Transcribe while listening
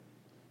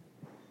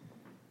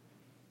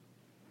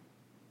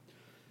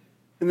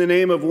In the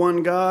name of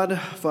one God,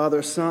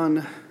 Father,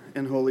 Son,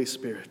 and Holy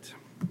Spirit.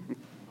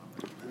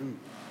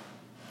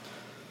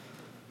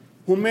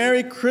 Well,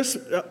 Merry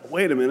Christmas.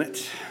 Wait a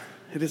minute.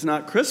 It is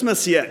not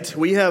Christmas yet.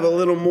 We have a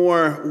little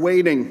more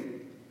waiting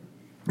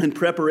and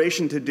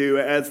preparation to do,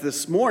 as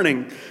this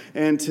morning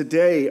and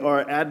today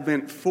are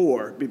Advent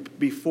 4,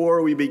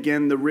 before we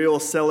begin the real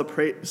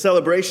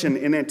celebration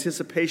in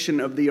anticipation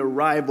of the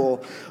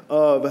arrival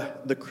of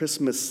the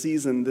Christmas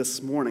season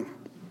this morning.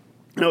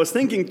 And I was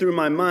thinking through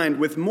my mind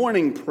with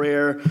morning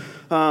prayer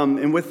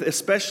and with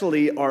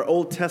especially our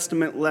Old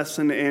Testament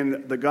lesson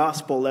and the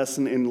gospel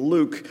lesson in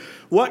Luke,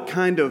 what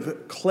kind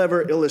of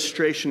clever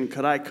illustration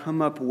could I come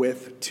up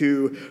with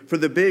for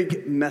the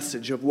big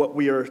message of what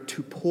we are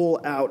to pull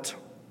out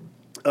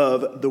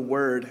of the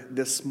word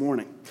this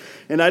morning?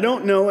 And I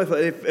don't know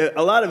if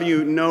a lot of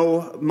you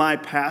know my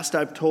past.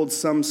 I've told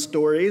some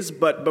stories,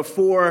 but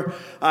before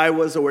I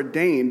was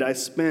ordained, I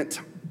spent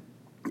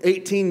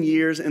 18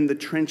 years in the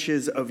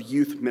trenches of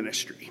youth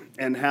ministry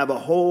and have a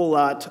whole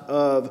lot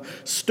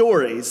of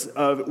stories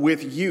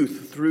with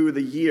youth through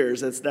the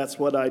years. That's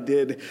what I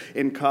did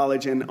in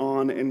college and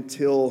on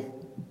until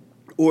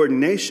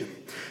ordination.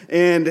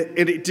 And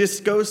it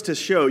just goes to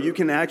show you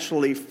can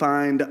actually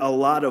find a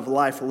lot of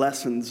life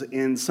lessons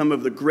in some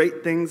of the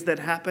great things that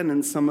happen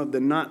and some of the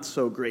not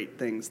so great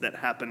things that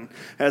happen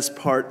as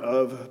part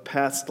of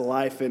past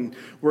life and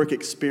work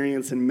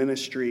experience and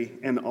ministry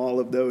and all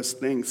of those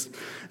things.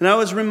 And I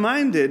was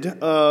reminded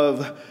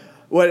of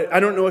I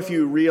don't know if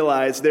you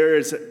realize,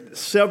 there's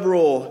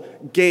several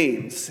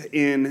games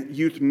in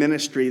youth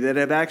ministry that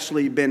have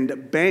actually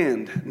been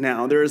banned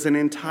now. There's an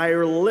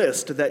entire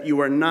list that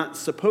you are not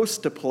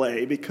supposed to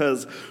play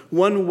because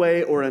one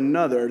way or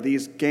another,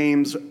 these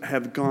games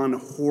have gone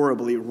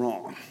horribly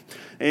wrong.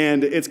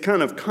 And it's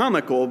kind of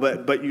comical,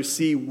 but you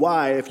see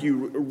why if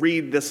you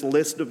read this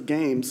list of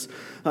games,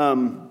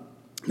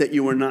 that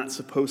you were not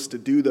supposed to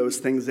do those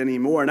things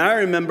anymore. And I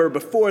remember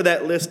before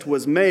that list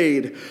was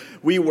made,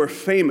 we were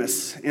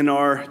famous in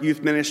our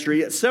youth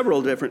ministry at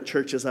several different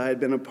churches I had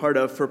been a part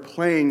of for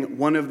playing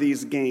one of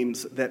these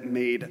games that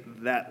made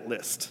that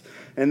list.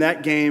 And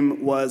that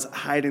game was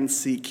hide and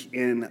seek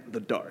in the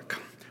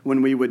dark,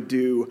 when we would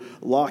do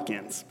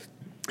lock-ins.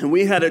 And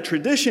we had a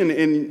tradition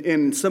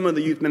in some of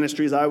the youth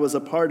ministries I was a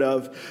part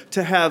of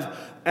to have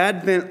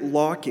Advent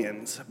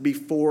lock-ins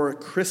before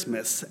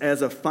Christmas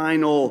as a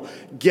final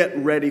get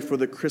ready for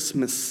the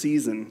Christmas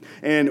season.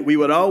 And we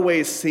would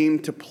always seem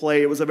to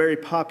play, it was a very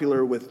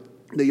popular with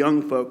the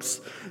young folks,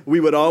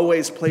 we would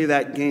always play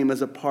that game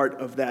as a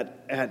part of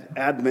that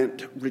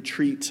Advent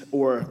retreat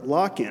or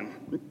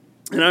lock-in.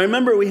 And I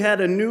remember we had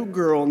a new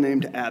girl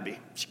named Abby.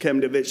 She came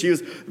to visit. She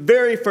was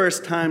very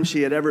first time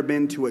she had ever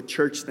been to a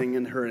church thing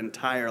in her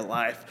entire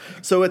life.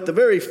 So at the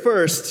very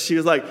first, she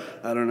was like,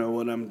 I don't know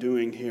what I'm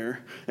doing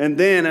here. And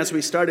then as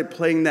we started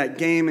playing that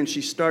game and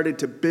she started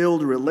to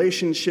build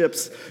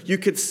relationships, you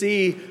could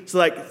see, it's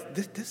like,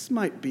 this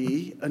might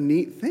be a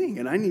neat thing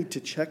and I need to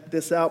check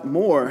this out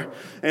more.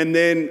 And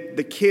then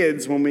the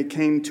kids, when we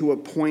came to a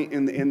point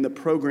in the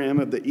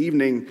program of the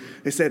evening,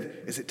 they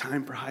said, is it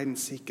time for hide and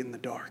seek in the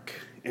dark?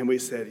 And we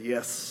said,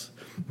 yes,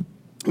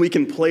 we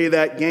can play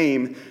that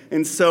game.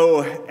 And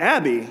so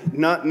Abby,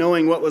 not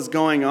knowing what was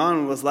going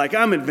on, was like,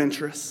 I'm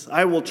adventurous.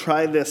 I will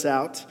try this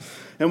out.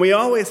 And we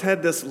always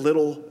had this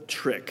little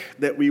trick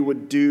that we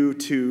would do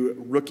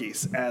to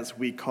rookies, as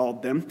we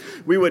called them.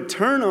 We would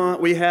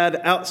we had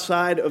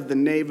outside of the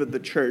nave of the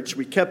church,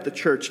 we kept the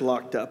church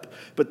locked up,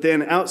 but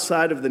then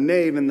outside of the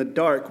nave in the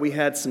dark, we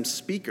had some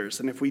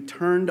speakers. And if we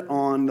turned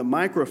on the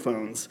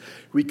microphones,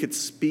 we could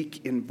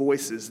speak in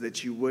voices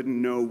that you wouldn't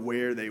know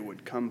where they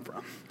would come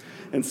from.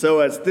 And so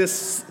as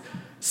this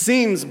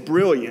seems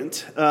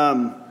brilliant,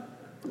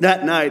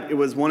 that night, it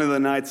was one of the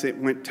nights it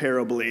went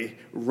terribly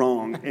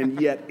wrong and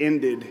yet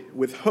ended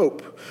with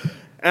hope.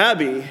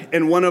 Abby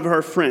and one of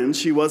her friends,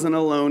 she wasn't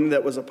alone,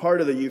 that was a part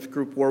of the youth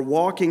group, were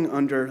walking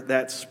under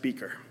that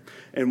speaker.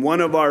 And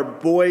one of our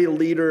boy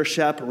leader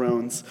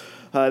chaperones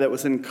that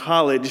was in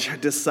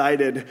college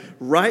decided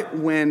right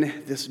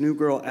when this new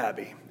girl,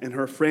 Abby, and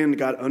her friend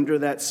got under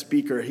that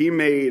speaker, he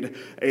made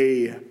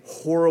a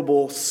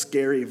horrible,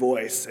 scary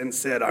voice and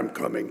said, I'm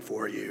coming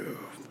for you.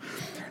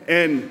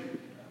 And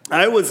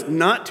I was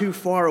not too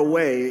far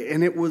away,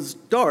 and it was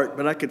dark,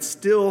 but I could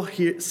still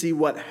see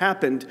what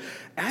happened.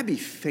 Abby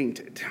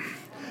fainted.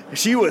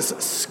 She was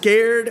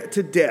scared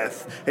to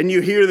death, and you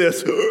hear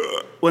this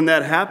when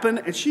that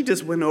happened, and she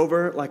just went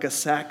over like a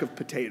sack of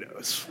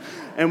potatoes.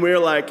 And we were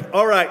like,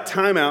 all right,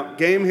 time out.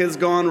 Game has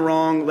gone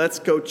wrong. Let's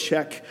go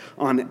check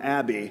on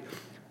Abby.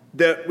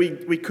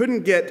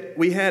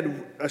 We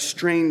had a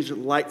strange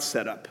light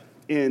setup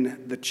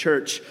in the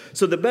church,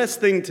 so the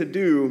best thing to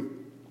do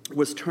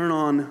was turn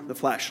on the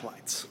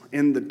flashlights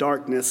in the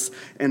darkness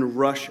and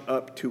rush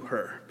up to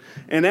her.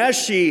 And as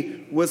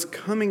she was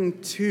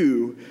coming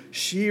to,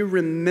 she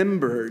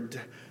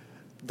remembered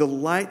the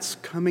lights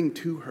coming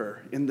to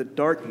her in the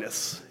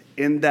darkness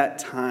in that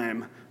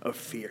time of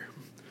fear.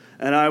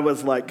 And I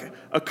was like,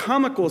 a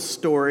comical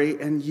story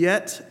and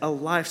yet a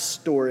life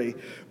story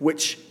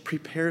which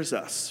prepares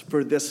us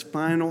for this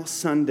final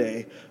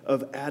Sunday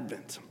of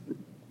Advent.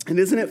 And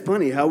isn't it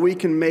funny how we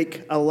can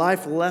make a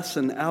life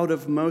lesson out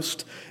of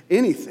most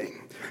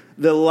anything?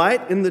 The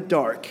light in the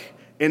dark,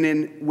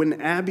 and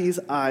when Abby's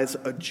eyes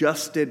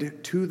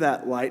adjusted to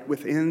that light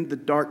within the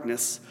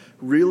darkness,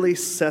 really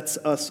sets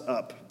us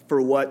up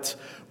for what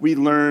we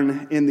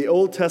learn in the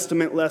Old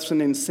Testament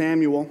lesson in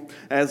Samuel,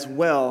 as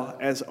well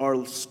as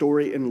our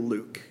story in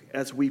Luke,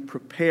 as we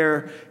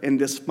prepare in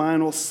this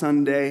final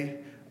Sunday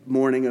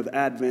morning of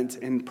Advent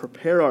and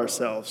prepare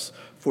ourselves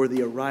for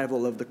the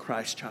arrival of the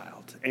Christ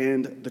child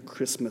and the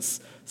Christmas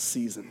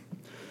season.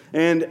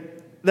 And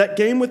that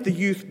game with the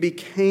youth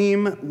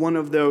became one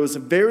of those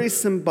very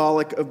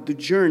symbolic of the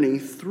journey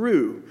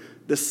through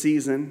the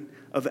season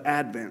of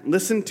Advent.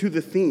 Listen to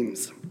the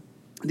themes,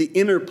 the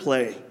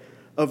interplay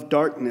of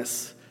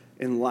darkness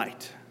and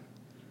light,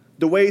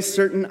 the way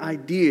certain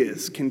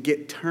ideas can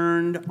get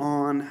turned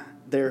on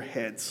their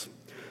heads,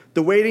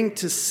 the waiting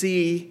to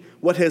see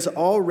what has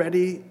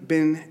already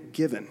been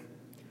given,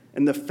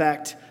 and the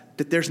fact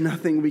that there's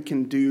nothing we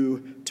can do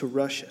to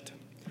rush it,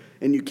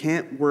 and you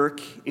can't work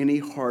any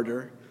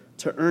harder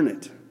to earn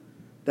it.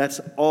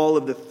 That's all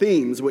of the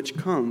themes which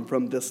come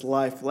from this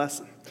life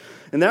lesson.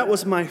 And that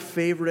was my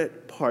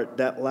favorite part,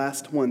 that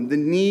last one, the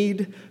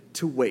need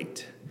to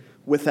wait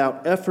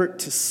without effort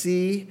to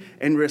see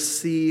and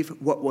receive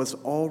what was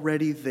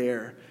already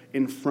there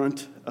in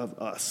front of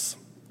us.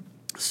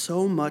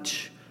 So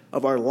much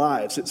of our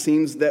lives, it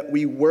seems that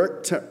we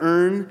work to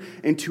earn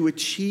and to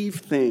achieve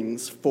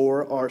things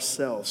for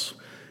ourselves.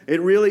 It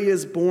really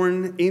is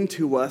born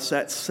into us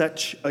at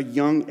such a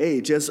young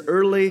age. As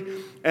early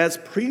as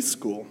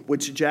preschool,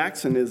 which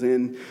Jackson is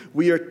in,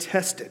 we are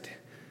tested.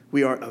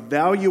 We are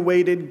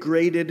evaluated,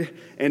 graded,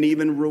 and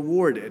even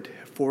rewarded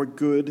for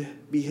good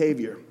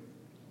behavior.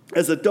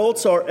 As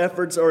adults, our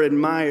efforts are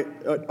admired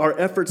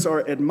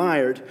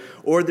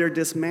or they're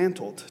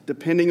dismantled,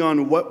 depending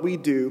on what we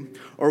do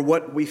or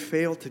what we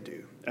fail to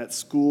do at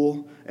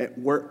school, at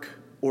work,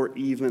 or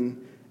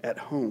even at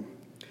home.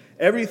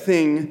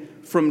 Everything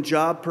from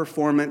job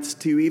performance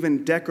to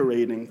even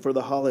decorating for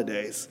the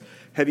holidays.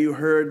 Have you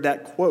heard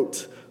that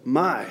quote?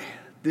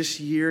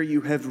 This year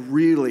you have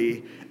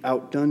really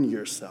outdone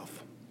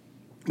yourself.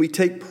 We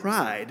take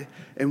pride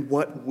in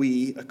what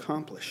we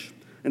accomplish.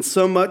 And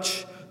so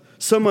much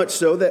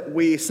so that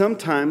we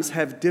sometimes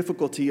have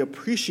difficulty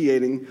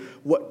appreciating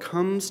what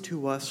comes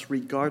to us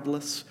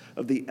regardless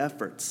of the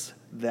efforts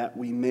that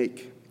we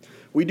make.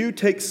 We do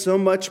take so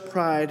much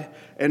pride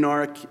in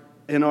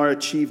our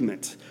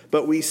achievement,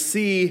 but we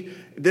see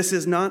this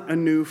is not a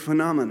new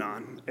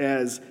phenomenon,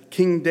 as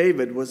King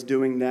David was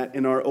doing that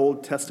in our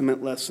Old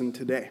Testament lesson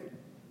today.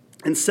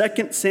 In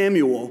 2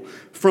 Samuel,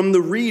 from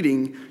the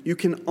reading, you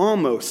can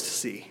almost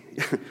see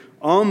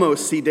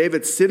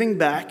David sitting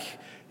back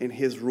in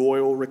his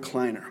royal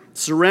recliner,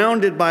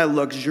 surrounded by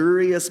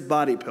luxurious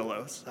body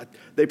pillows.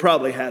 They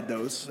probably had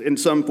those in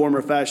some form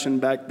or fashion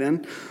back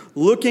then,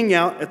 looking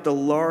out at the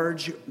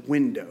large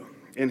window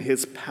in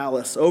his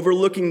palace,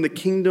 overlooking the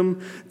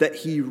kingdom that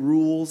he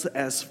rules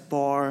as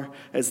far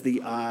as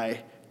the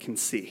eye can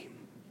see.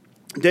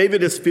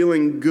 David is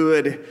feeling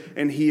good,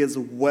 and he is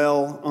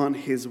well on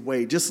his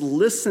way. Just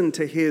listen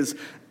to his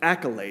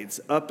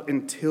accolades up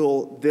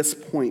until this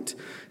point.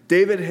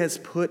 David has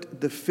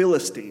put the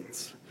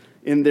Philistines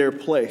in their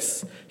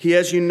place. He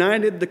has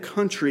united the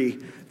country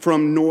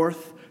from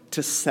north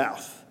to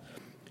south.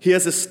 He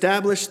has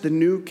established the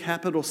new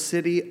capital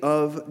city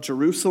of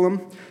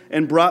Jerusalem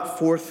and brought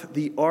forth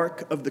the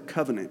Ark of the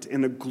Covenant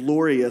in a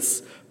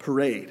glorious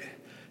parade.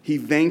 He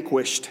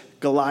vanquished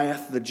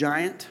Goliath the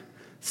giant.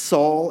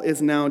 Saul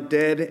is now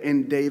dead,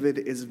 and David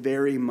is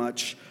very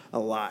much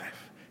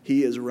alive.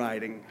 He is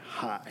riding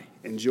high,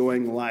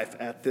 enjoying life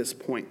at this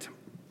point.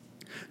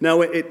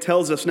 Now it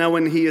tells us, now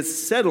when he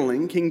is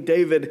settling, King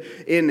David,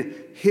 in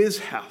his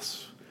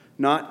house,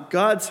 not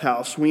God's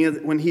house,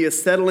 when he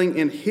is settling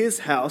in his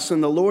house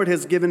and the Lord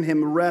has given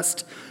him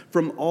rest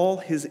from all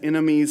his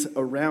enemies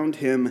around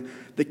him,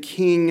 the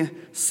king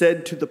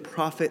said to the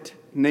prophet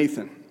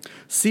Nathan,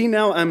 "See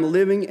now, I'm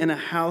living in a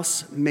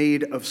house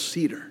made of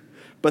cedar,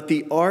 but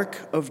the ark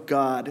of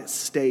God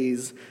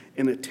stays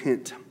in a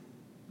tent."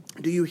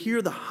 Do you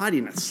hear the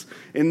haughtiness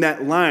in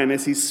that line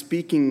as he's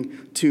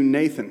speaking to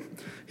Nathan?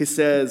 He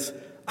says,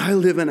 I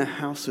live in a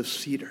house of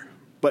cedar,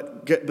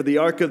 but the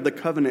Ark of the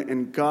Covenant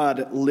and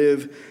God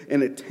live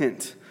in a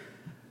tent.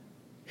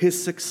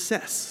 His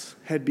success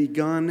had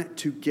begun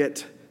to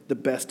get the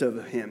best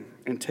of him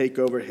and take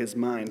over his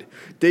mind.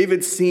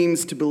 David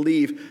seems to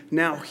believe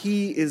now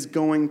he is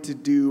going to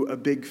do a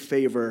big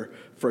favor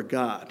for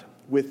God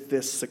with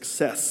this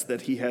success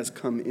that he has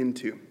come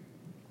into.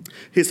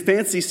 His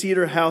fancy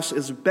cedar house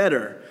is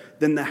better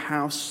than the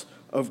house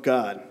of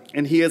God,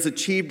 and he has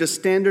achieved a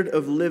standard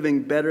of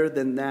living better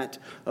than that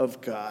of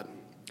God,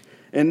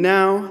 and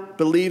now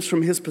believes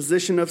from his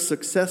position of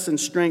success and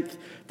strength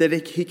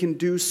that he can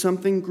do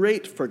something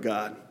great for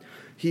God.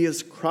 He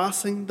is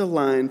crossing the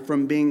line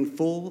from being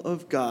full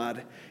of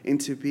God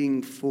into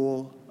being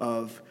full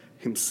of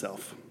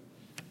himself.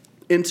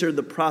 Enter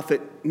the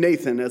prophet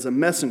Nathan as a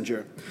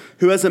messenger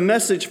who has a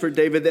message for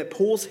David that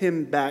pulls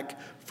him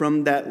back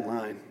from that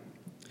line.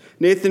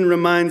 Nathan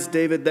reminds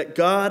David that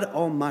God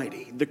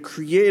Almighty, the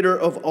creator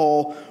of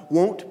all,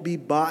 won't be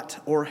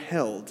bought or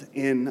held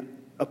in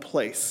a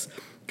place.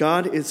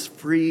 God is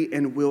free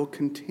and will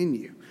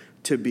continue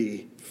to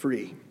be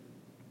free.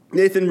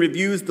 Nathan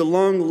reviews the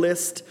long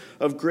list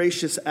of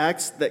gracious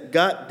acts that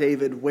got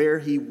David where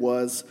he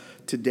was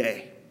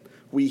today.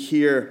 We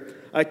hear,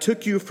 I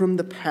took you from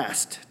the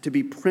past to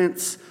be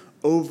prince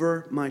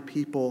over my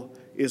people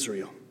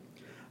Israel.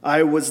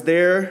 I was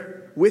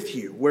there with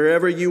you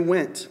wherever you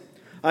went.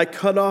 I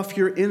cut off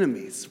your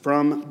enemies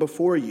from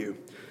before you,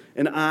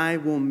 and I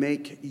will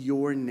make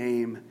your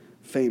name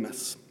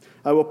famous.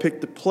 I will pick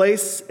the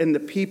place and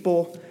the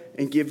people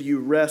and give you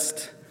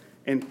rest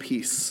and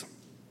peace.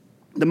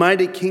 The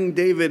mighty King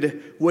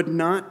David would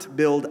not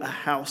build a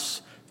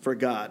house for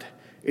God.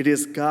 It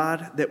is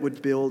God that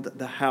would build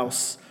the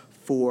house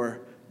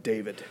for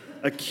David,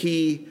 a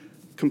key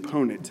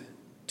component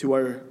to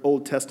our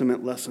Old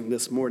Testament lesson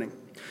this morning.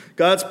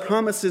 God's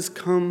promises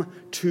come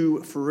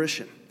to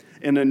fruition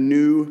in a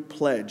new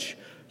pledge.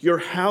 Your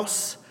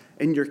house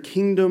and your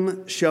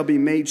kingdom shall be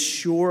made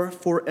sure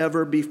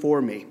forever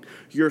before me.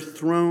 Your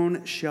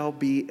throne shall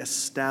be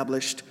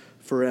established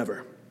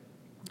forever.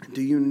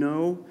 Do you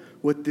know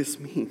what this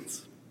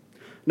means?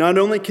 Not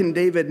only can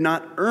David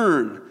not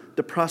earn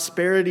the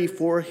prosperity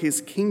for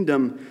his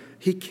kingdom,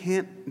 he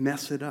can't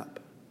mess it up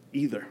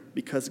either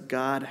because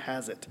God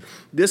has it.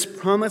 This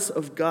promise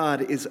of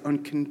God is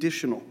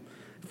unconditional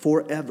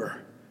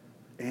forever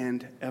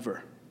and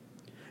ever.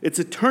 It's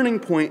a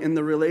turning point in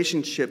the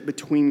relationship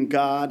between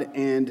God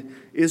and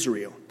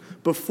Israel.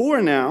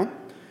 Before now,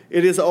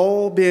 it has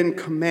all been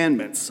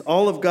commandments.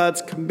 All of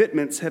God's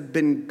commitments have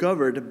been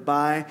governed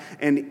by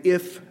an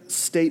if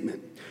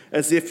statement,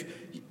 as if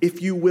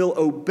you will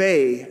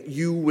obey,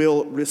 you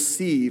will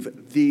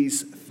receive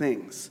these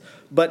things.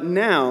 But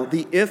now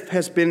the if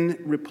has been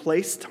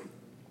replaced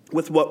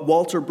with what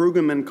Walter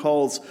Brueggemann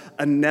calls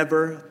a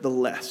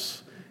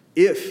nevertheless.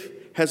 If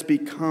has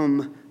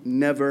become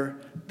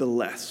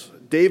nevertheless.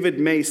 David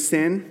may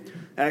sin.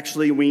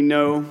 Actually, we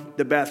know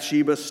the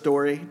Bathsheba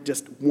story,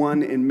 just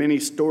one in many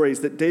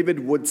stories, that David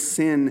would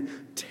sin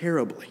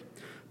terribly.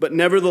 But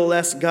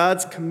nevertheless,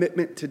 God's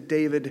commitment to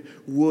David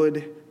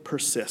would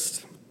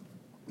persist.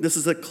 This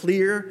is a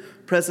clear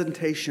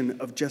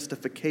presentation of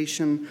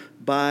justification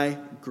by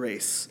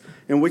grace,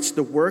 in which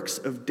the works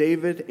of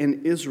David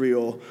and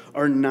Israel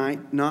are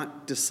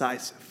not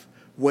decisive.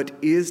 What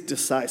is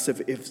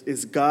decisive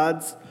is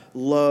God's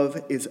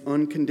love is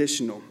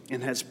unconditional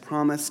and has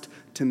promised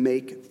to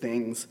make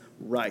things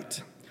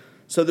right.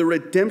 So the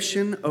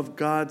redemption of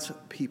God's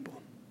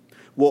people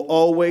will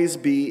always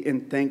be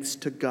in thanks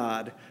to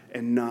God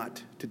and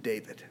not to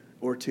David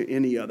or to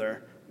any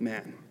other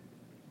man.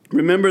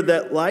 Remember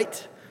that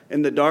light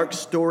in the dark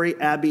story,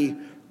 Abby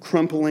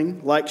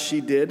crumpling like she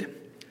did?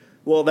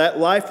 Well, that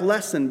life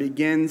lesson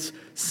begins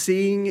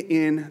seeing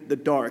in the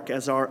dark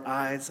as our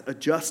eyes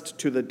adjust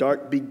to the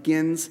dark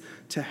begins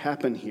to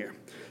happen here.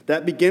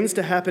 That begins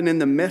to happen in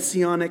the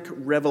messianic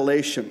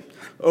revelation,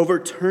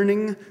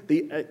 overturning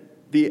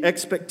the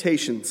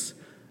expectations,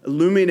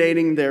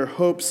 illuminating their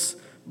hopes,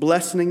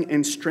 blessing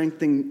and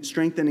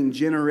strengthening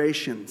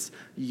generations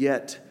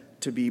yet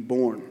to be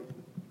born.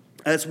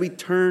 As we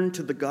turn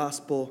to the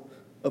Gospel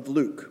of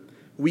Luke,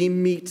 we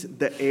meet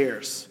the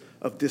heirs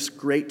of this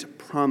great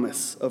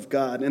promise of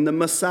God and the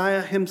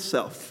Messiah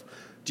himself,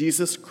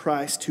 Jesus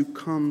Christ, who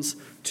comes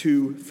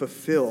to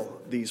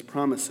fulfill these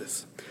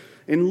promises.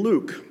 In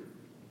Luke,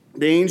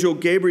 the angel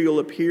Gabriel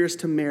appears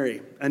to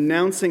Mary,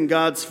 announcing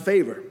God's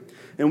favor.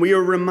 And we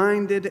are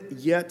reminded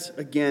yet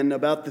again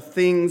about the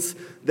things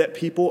that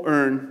people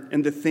earn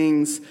and the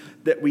things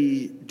that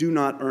we do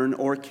not earn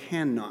or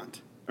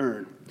cannot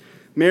earn.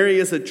 Mary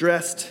is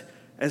addressed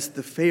as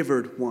the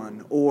favored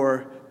one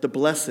or the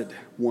blessed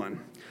one.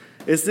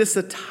 Is this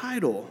a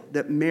title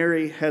that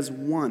Mary has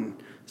won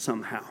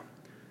somehow?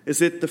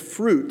 Is it the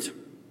fruit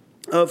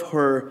of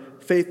her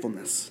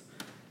faithfulness?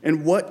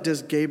 And what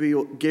does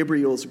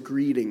Gabriel's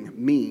greeting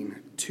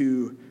mean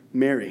to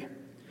Mary?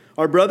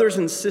 Our brothers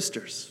and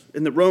sisters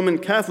in the Roman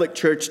Catholic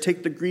Church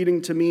take the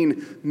greeting to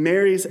mean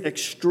Mary's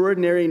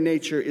extraordinary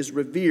nature is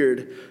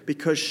revered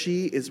because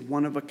she is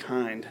one of a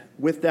kind,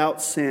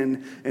 without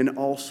sin, and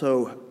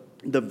also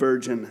the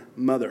Virgin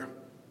Mother.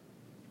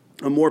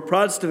 A more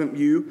Protestant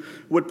view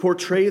would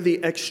portray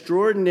the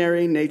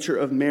extraordinary nature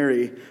of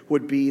Mary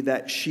would be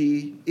that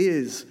she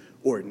is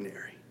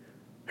ordinary.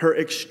 Her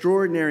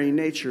extraordinary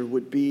nature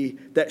would be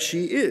that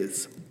she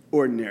is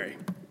ordinary.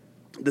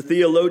 The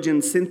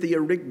theologian Cynthia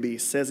Rigby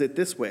says it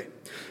this way: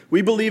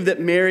 we believe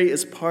that Mary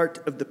is part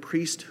of the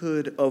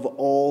priesthood of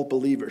all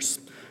believers.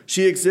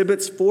 She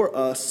exhibits for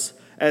us,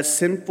 as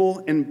sinful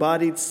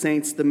embodied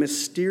saints, the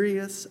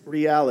mysterious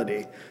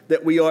reality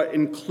that we are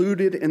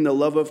included in the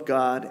love of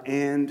God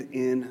and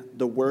in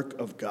the work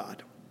of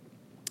God.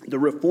 The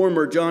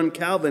reformer John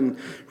Calvin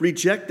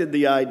rejected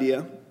the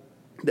idea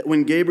that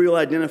when Gabriel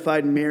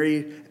identified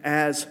Mary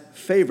as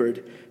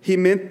favored, he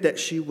meant that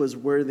she was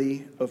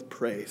worthy of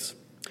praise.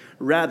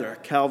 Rather,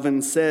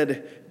 Calvin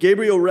said,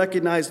 Gabriel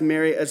recognized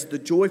Mary as the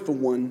joyful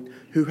one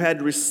who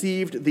had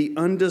received the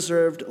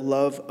undeserved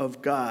love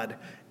of God,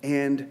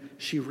 and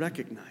she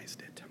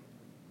recognized it.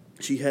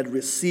 She had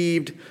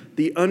received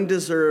the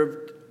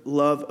undeserved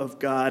love of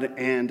God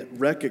and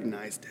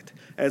recognized it.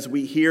 As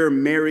we hear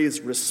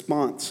Mary's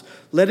response,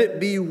 let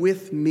it be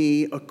with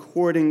me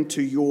according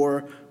to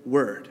your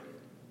word.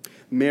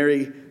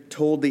 Mary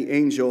told the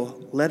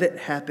angel, let it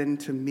happen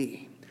to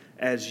me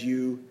as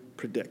you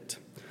predict.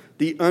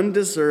 The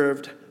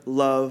undeserved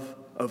love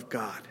of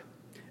God,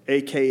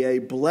 aka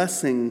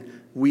blessing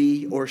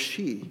we or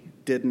she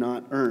did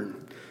not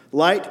earn.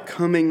 Light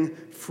coming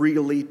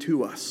freely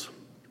to us,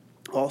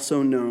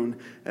 also known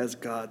as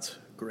God's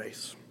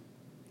grace.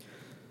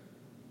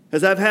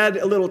 As I've had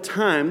a little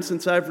time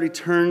since I've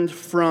returned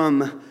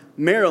from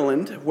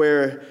Maryland,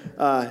 where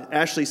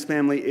Ashley's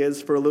family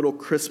is for a little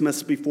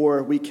Christmas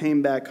before we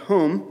came back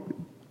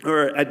home,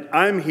 or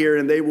I'm here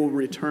and they will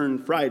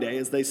return Friday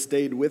as they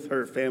stayed with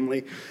her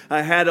family,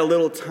 I had a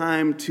little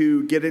time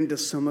to get into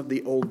some of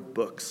the old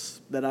books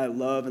that I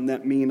love and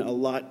that mean a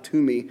lot to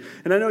me.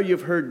 And I know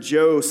you've heard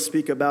Joe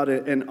speak about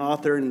an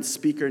author and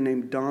speaker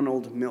named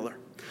Donald Miller.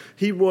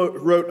 He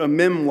wrote a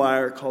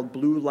memoir called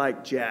Blue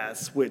Like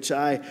Jazz, which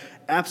I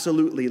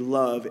absolutely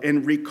love,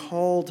 and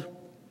recalled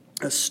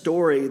a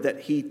story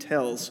that he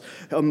tells,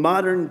 a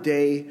modern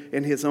day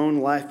in his own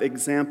life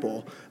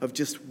example of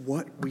just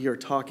what we are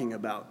talking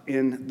about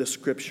in the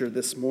scripture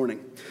this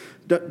morning.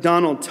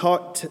 Donald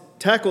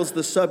tackles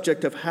the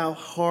subject of how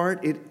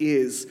hard it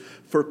is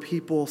for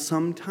people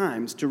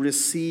sometimes to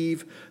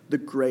receive the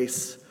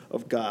grace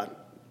of God.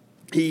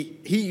 He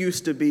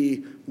used to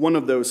be one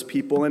of those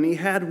people, and he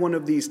had one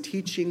of these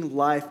teaching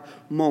life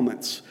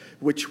moments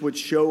which would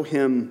show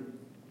him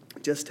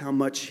just how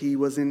much he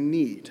was in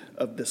need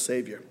of the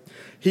Savior.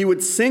 He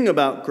would sing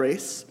about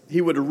grace, he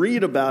would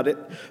read about it,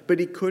 but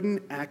he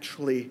couldn't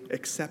actually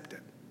accept it.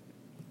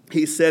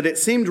 He said, it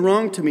seemed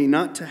wrong to me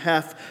not to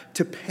have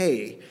to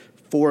pay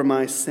for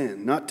my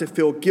sin, not to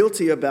feel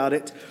guilty about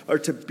it, or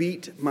to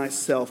beat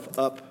myself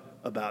up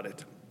about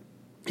it.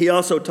 He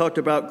also talked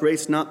about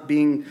grace not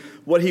being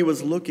what he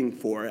was looking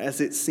for, as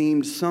it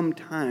seemed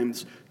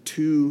sometimes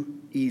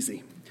too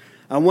easy.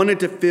 I wanted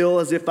to feel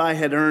as if I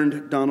had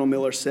earned, Donald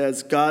Miller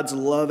says, God's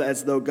love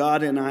as though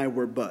God and I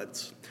were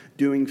buds,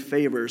 doing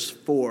favors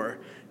for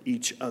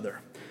each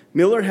other.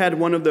 Miller had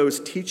one of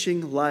those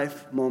teaching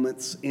life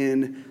moments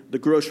in the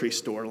grocery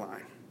store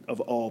line,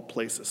 of all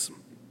places.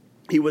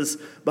 He was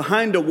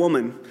behind a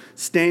woman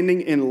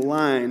standing in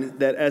line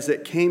that as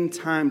it came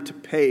time to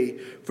pay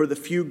for the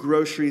few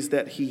groceries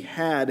that he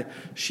had,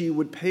 she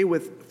would pay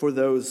for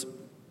those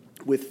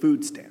with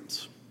food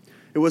stamps.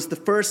 It was the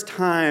first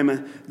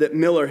time that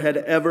Miller had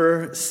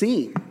ever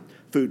seen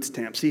food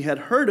stamps. He had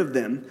heard of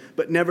them,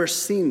 but never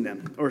seen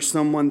them or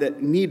someone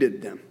that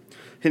needed them.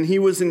 And he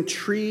was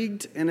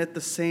intrigued and at the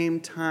same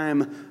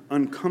time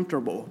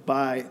uncomfortable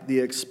by the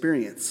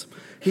experience.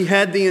 He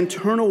had the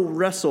internal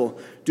wrestle,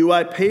 do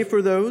I pay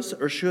for those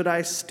or should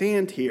I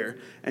stand here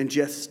and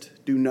just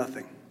do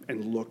nothing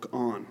and look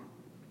on?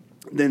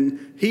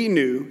 Then he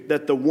knew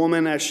that the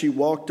woman as she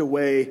walked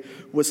away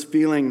was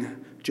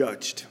feeling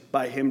judged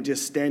by him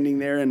just standing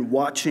there and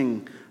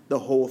watching the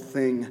whole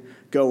thing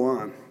go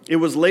on. It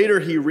was later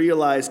he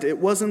realized it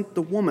wasn't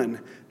the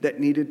woman that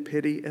needed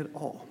pity at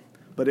all,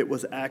 but it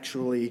was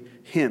actually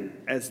him,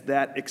 as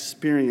that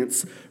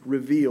experience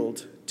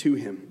revealed to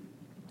him.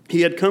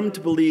 He had come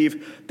to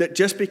believe that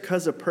just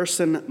because a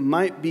person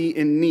might be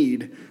in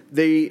need,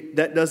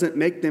 that doesn't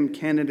make them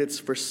candidates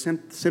for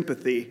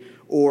sympathy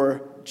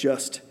or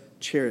just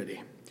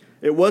charity.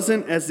 It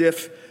wasn't as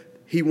if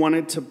he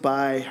wanted to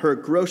buy her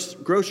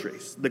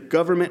groceries. The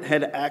government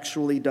had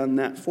actually done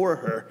that for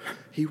her.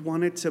 He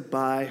wanted to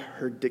buy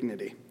her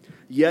dignity.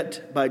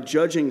 Yet, by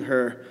judging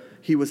her,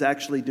 he was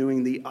actually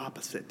doing the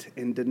opposite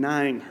in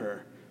denying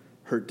her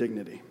her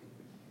dignity.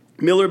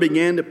 Miller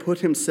began to put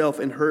himself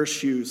in her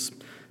shoes.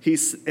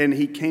 And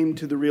he came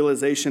to the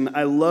realization,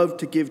 I love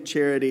to give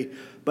charity,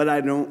 but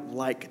I don't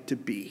like to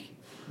be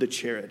the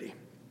charity.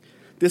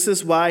 This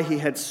is why he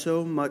had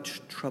so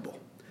much trouble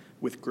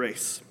with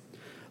grace.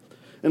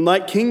 And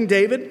like King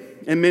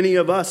David and many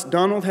of us,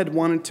 Donald had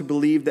wanted to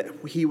believe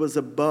that he was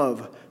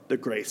above the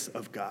grace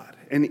of God,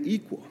 an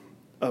equal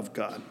of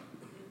God.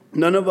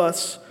 None of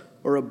us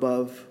are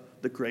above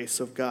the grace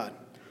of God.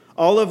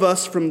 All of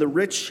us, from the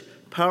rich,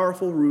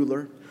 powerful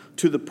ruler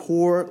to the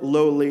poor,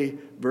 lowly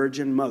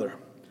virgin mother,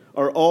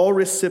 are all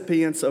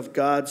recipients of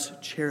God's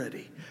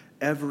charity,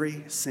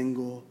 every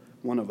single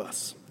one of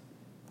us.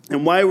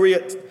 And while we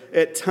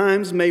at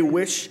times may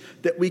wish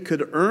that we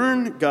could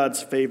earn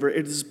God's favor,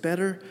 it is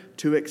better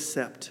to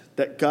accept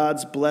that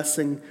God's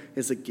blessing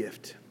is a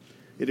gift.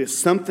 It is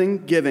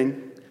something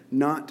given,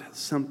 not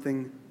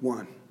something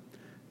won.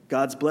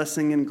 God's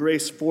blessing and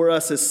grace for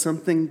us is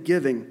something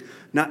given,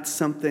 not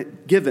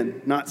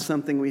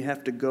something we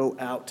have to go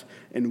out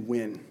and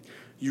win.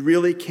 You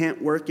really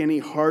can't work any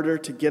harder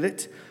to get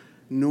it,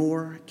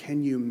 nor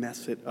can you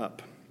mess it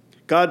up.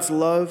 God's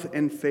love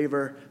and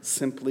favor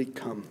simply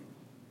come.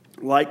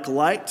 Like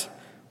light,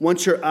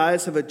 once your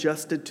eyes have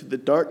adjusted to the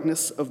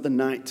darkness of the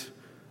night,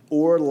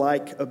 or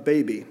like a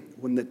baby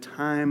when the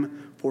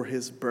time for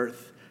his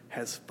birth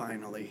has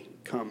finally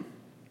come.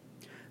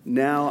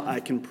 Now I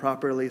can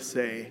properly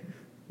say,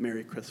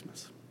 Merry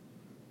Christmas.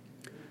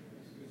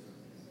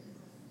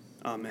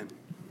 Amen.